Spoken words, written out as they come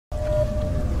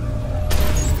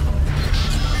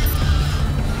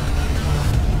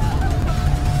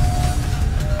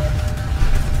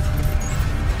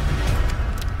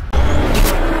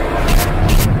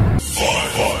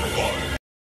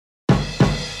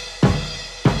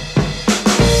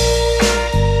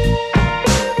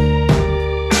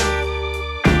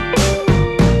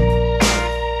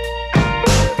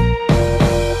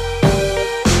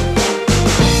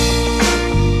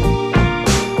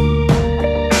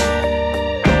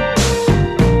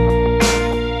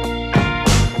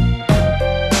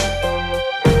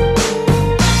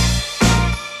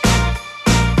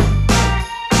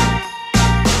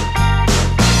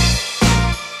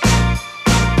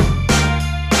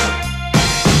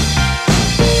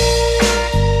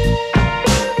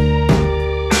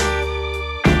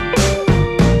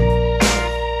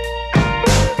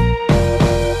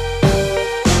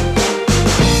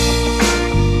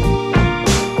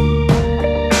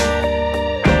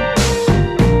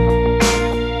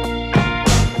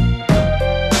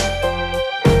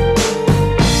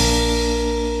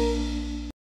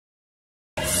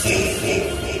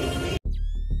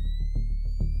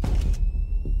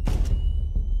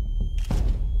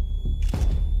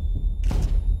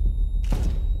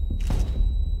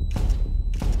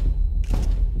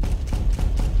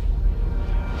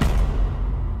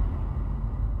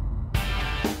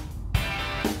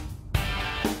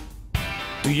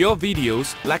Do your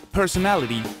videos lack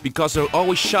personality because they're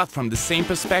always shot from the same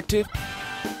perspective?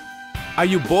 Are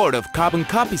you bored of carbon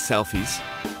copy selfies?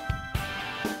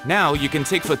 Now you can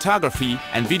take photography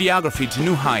and videography to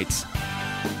new heights.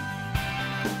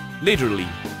 Literally,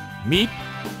 meet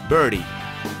Birdie.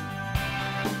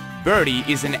 Birdie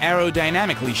is an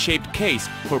aerodynamically shaped case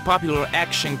for popular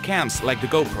action cams like the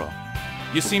GoPro.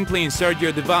 You simply insert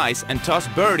your device and toss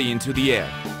Birdie into the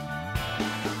air.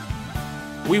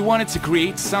 We wanted to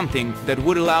create something that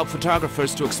would allow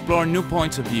photographers to explore new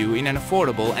points of view in an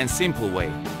affordable and simple way.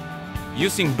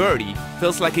 Using Birdie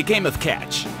feels like a game of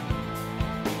catch.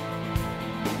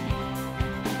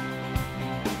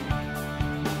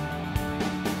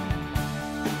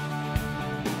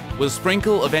 With a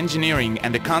sprinkle of engineering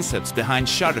and the concepts behind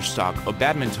Shutterstock or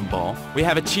badminton ball, we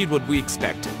have achieved what we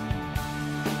expected.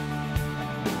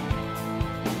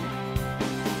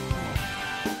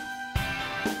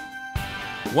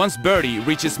 Once Birdie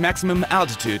reaches maximum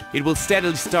altitude, it will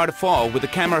steadily start to fall with the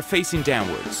camera facing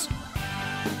downwards.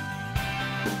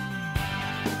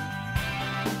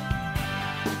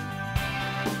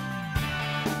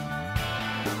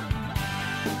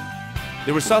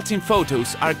 The resulting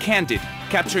photos are candid,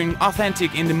 capturing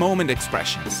authentic in-the-moment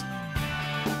expressions.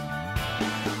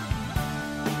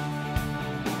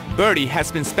 Birdie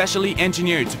has been specially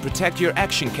engineered to protect your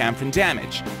action cam from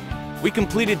damage. We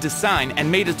completed design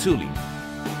and made a tooling.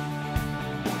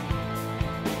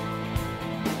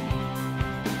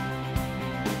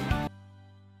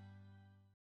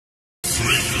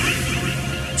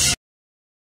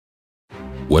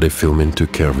 What if filming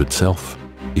took care of itself?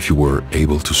 If you were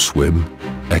able to swim,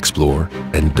 explore,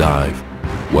 and dive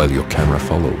while your camera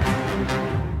followed?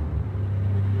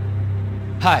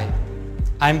 Hi,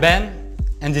 I'm Ben,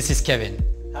 and this is Kevin.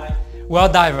 Hi. We're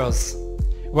divers.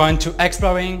 We're into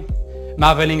exploring,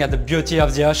 marveling at the beauty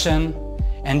of the ocean,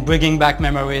 and bringing back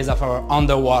memories of our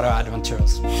underwater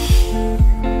adventures.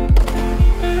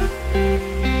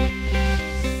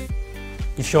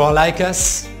 If you are like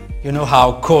us, you know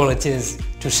how cool it is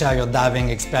to share your diving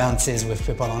experiences with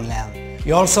people on land.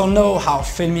 You also know how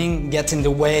filming gets in the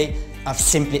way of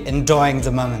simply enjoying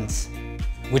the moment,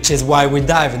 which is why we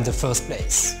dive in the first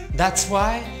place. That's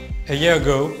why, a year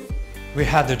ago, we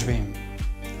had a dream.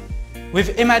 We've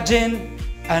imagined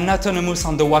an autonomous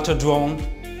underwater drone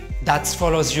that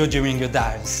follows you during your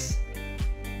dives.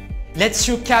 Lets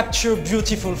you capture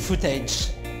beautiful footage,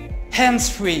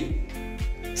 hands-free,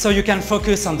 so you can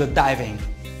focus on the diving.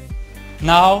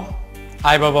 Now,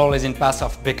 iBubble is in path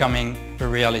of becoming a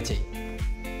reality.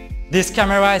 This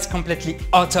camera is completely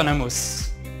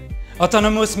autonomous.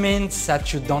 Autonomous means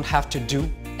that you don't have to do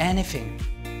anything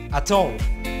at all.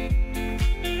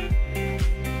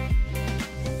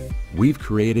 We've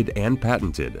created and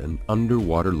patented an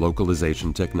underwater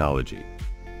localization technology.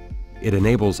 It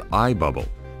enables iBubble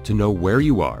to know where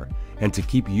you are and to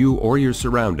keep you or your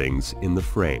surroundings in the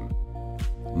frame.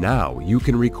 Now you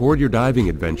can record your diving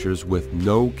adventures with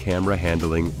no camera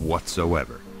handling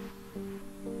whatsoever.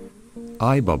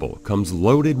 iBubble comes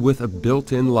loaded with a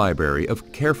built-in library of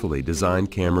carefully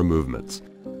designed camera movements.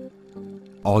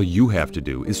 All you have to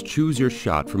do is choose your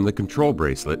shot from the control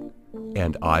bracelet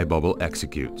and iBubble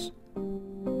executes.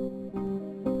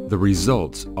 The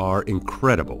results are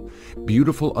incredible,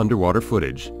 beautiful underwater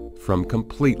footage from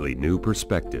completely new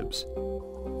perspectives.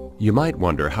 You might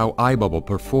wonder how iBubble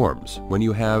performs when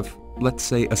you have, let's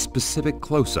say, a specific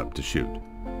close-up to shoot.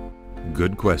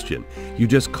 Good question. You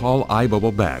just call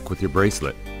iBubble back with your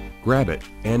bracelet, grab it,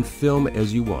 and film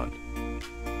as you want.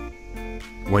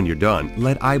 When you're done,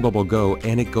 let iBubble go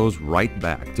and it goes right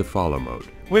back to follow mode.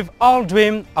 We've all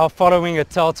dreamed of following a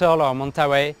turtle or manta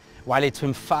ray while it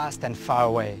swims fast and far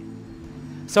away.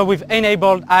 So we've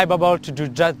enabled iBubble to do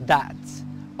just that,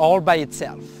 all by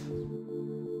itself.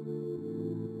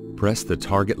 Press the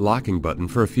target locking button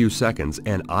for a few seconds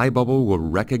and iBubble will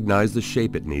recognize the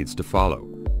shape it needs to follow.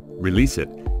 Release it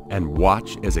and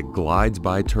watch as it glides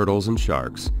by turtles and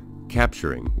sharks,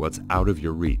 capturing what's out of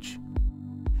your reach.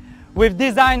 We've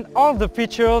designed all the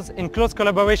features in close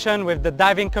collaboration with the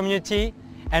diving community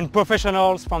and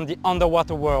professionals from the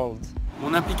underwater world.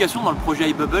 Mon implication dans le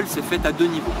projet iBubble s'est faite à deux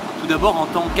niveaux. Tout d'abord, en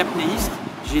tant qu'apnéiste,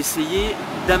 j'ai essayé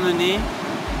d'amener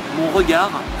mon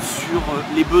regard sur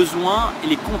les besoins et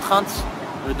les contraintes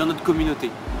dans notre communauté.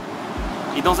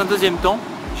 Et dans un deuxième temps,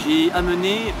 j'ai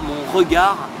amené mon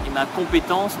regard et ma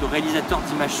compétence de réalisateur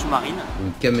d'images sous-marines.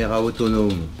 Une caméra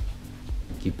autonome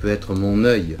qui peut être mon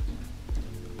œil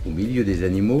au milieu des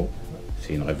animaux,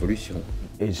 c'est une révolution.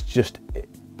 It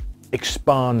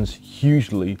expands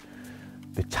hugely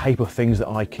the type of things that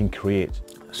I can create.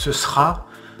 Ce sera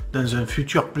dans un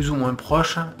futur plus ou moins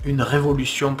proche, une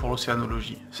révolution pour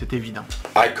l'océanologie, c'est évident.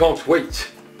 I can't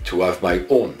wait to have my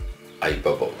own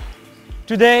iBubble.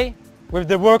 Today, with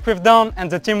the work we've done and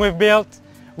the team we've built,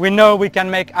 we know we can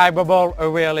make iBubble a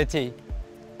reality.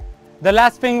 The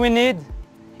last thing we need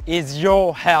is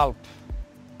your help.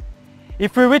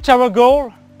 If we reach our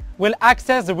goal, we'll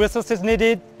access the resources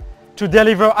needed to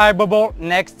deliver iBubble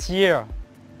next year.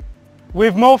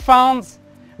 With more funds,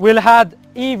 we'll add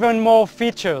even more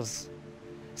features.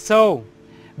 So,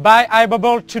 buy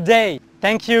iBubble today.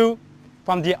 Thank you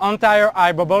from the entire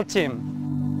iBubble team.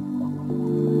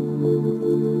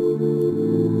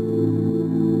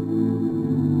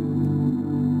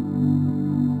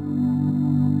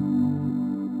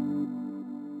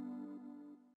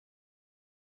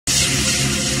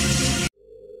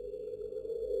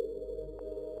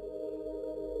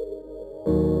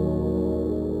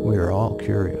 We are all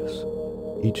curious,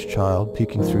 each child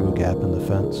peeking through a gap in the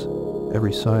fence,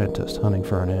 every scientist hunting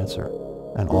for an answer,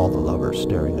 and all the lovers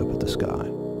staring up at the sky.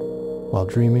 While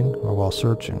dreaming or while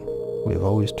searching, we have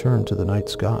always turned to the night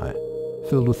sky,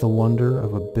 filled with the wonder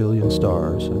of a billion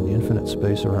stars and the infinite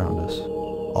space around us.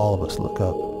 All of us look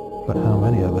up, but how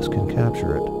many of us can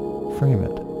capture it, frame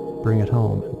it, bring it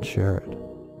home, and share it?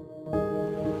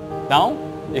 Now,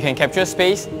 you can capture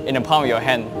space in the palm of your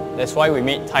hand. That's why we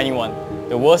made Tiny One,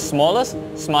 the world's smallest,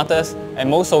 smartest, and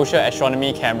most social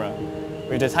astronomy camera.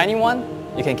 With the Tiny One,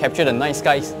 you can capture the night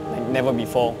skies like never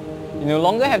before. You no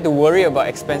longer have to worry about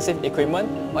expensive equipment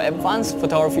or advanced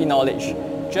photography knowledge.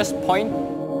 Just point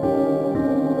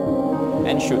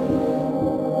and shoot.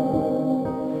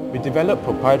 We developed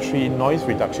proprietary noise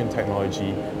reduction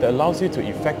technology that allows you to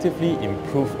effectively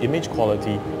improve image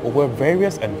quality over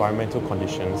various environmental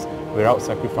conditions without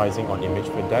sacrificing on image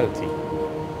fidelity.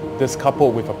 This,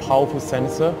 coupled with a powerful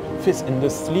sensor, fits in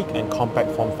this sleek and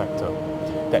compact form factor.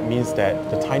 That means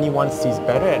that the Tiny One sees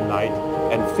better at night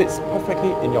and fits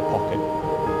perfectly in your pocket.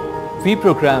 We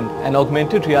programmed an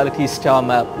augmented reality star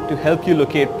map to help you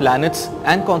locate planets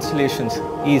and constellations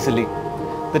easily.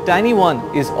 The Tiny One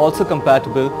is also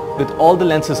compatible with all the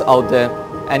lenses out there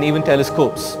and even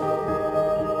telescopes.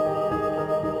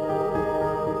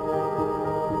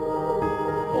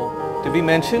 To be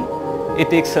mentioned, it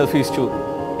takes selfies too.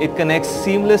 It connects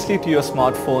seamlessly to your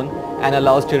smartphone and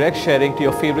allows direct sharing to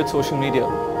your favorite social media.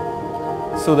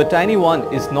 So the Tiny One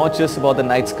is not just about the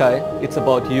night sky, it's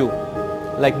about you.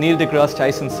 Like Neil deGrasse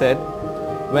Tyson said,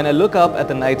 "When I look up at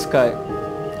the night sky,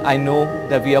 I know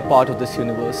that we are part of this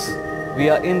universe. We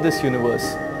are in this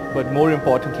universe, but more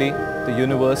importantly, the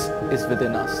universe is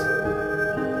within us."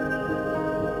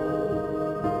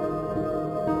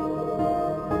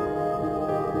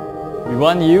 We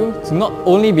want you to not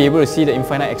only be able to see the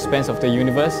infinite expanse of the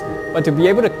universe, but to be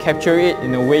able to capture it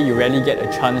in a way you rarely get a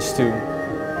chance to.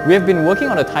 We have been working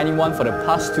on the Tiny One for the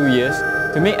past 2 years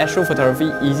to make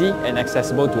astrophotography easy and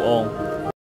accessible to all.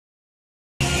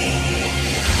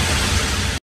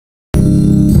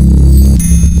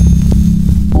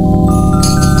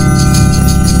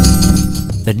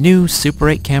 The new Super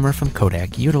 8 camera from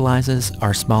Kodak utilizes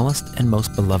our smallest and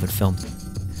most beloved films.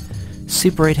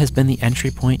 Super 8 has been the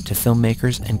entry point to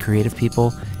filmmakers and creative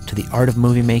people to the art of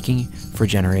movie making for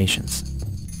generations.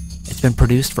 It's been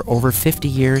produced for over 50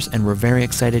 years and we're very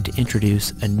excited to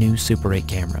introduce a new Super 8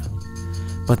 camera.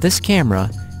 But this camera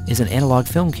is an analog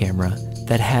film camera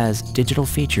that has digital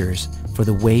features for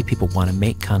the way people want to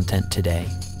make content today.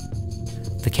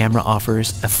 The camera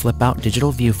offers a flip-out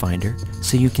digital viewfinder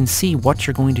so you can see what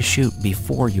you're going to shoot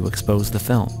before you expose the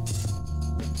film.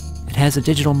 It has a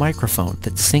digital microphone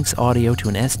that syncs audio to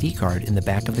an SD card in the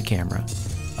back of the camera,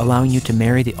 allowing you to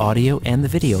marry the audio and the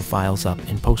video files up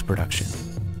in post-production.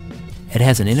 It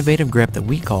has an innovative grip that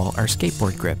we call our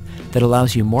skateboard grip that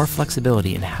allows you more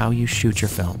flexibility in how you shoot your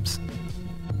films.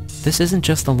 This isn't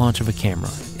just the launch of a camera,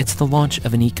 it's the launch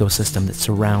of an ecosystem that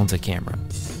surrounds a camera.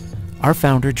 Our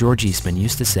founder, George Eastman,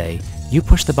 used to say, "You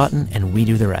push the button and we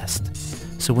do the rest."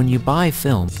 So when you buy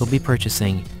film, you'll be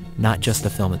purchasing not just the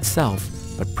film itself,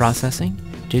 but processing,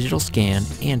 digital scan,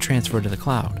 and transfer to the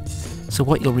cloud. So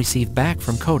what you'll receive back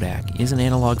from Kodak is an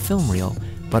analog film reel,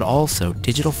 but also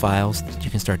digital files that you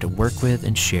can start to work with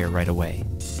and share right away.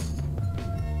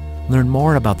 Learn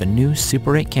more about the new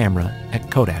Super 8 camera at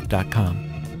Kodak.com.